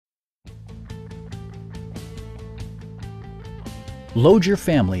Load your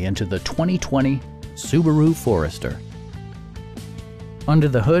family into the 2020 Subaru Forester. Under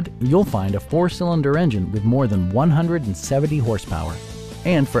the hood, you'll find a 4-cylinder engine with more than 170 horsepower.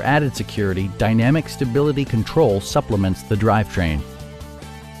 And for added security, dynamic stability control supplements the drivetrain.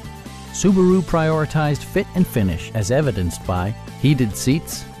 Subaru prioritized fit and finish as evidenced by heated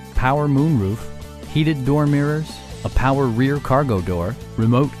seats, power moonroof, heated door mirrors, a power rear cargo door,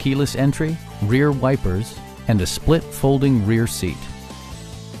 remote keyless entry, rear wipers, and a split folding rear seat.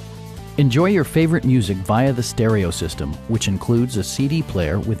 Enjoy your favorite music via the stereo system, which includes a CD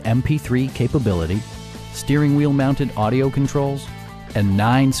player with MP3 capability, steering wheel mounted audio controls, and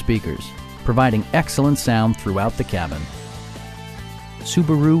 9 speakers, providing excellent sound throughout the cabin.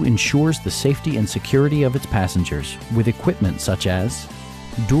 Subaru ensures the safety and security of its passengers with equipment such as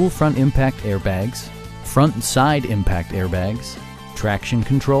dual front impact airbags, front and side impact airbags, traction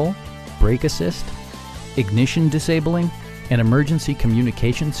control, brake assist, ignition disabling, an emergency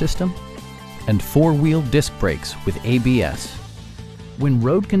communication system, and 4-wheel disc brakes with ABS. When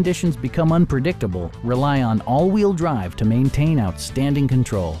road conditions become unpredictable, rely on all-wheel drive to maintain outstanding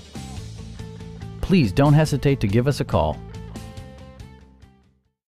control. Please don't hesitate to give us a call.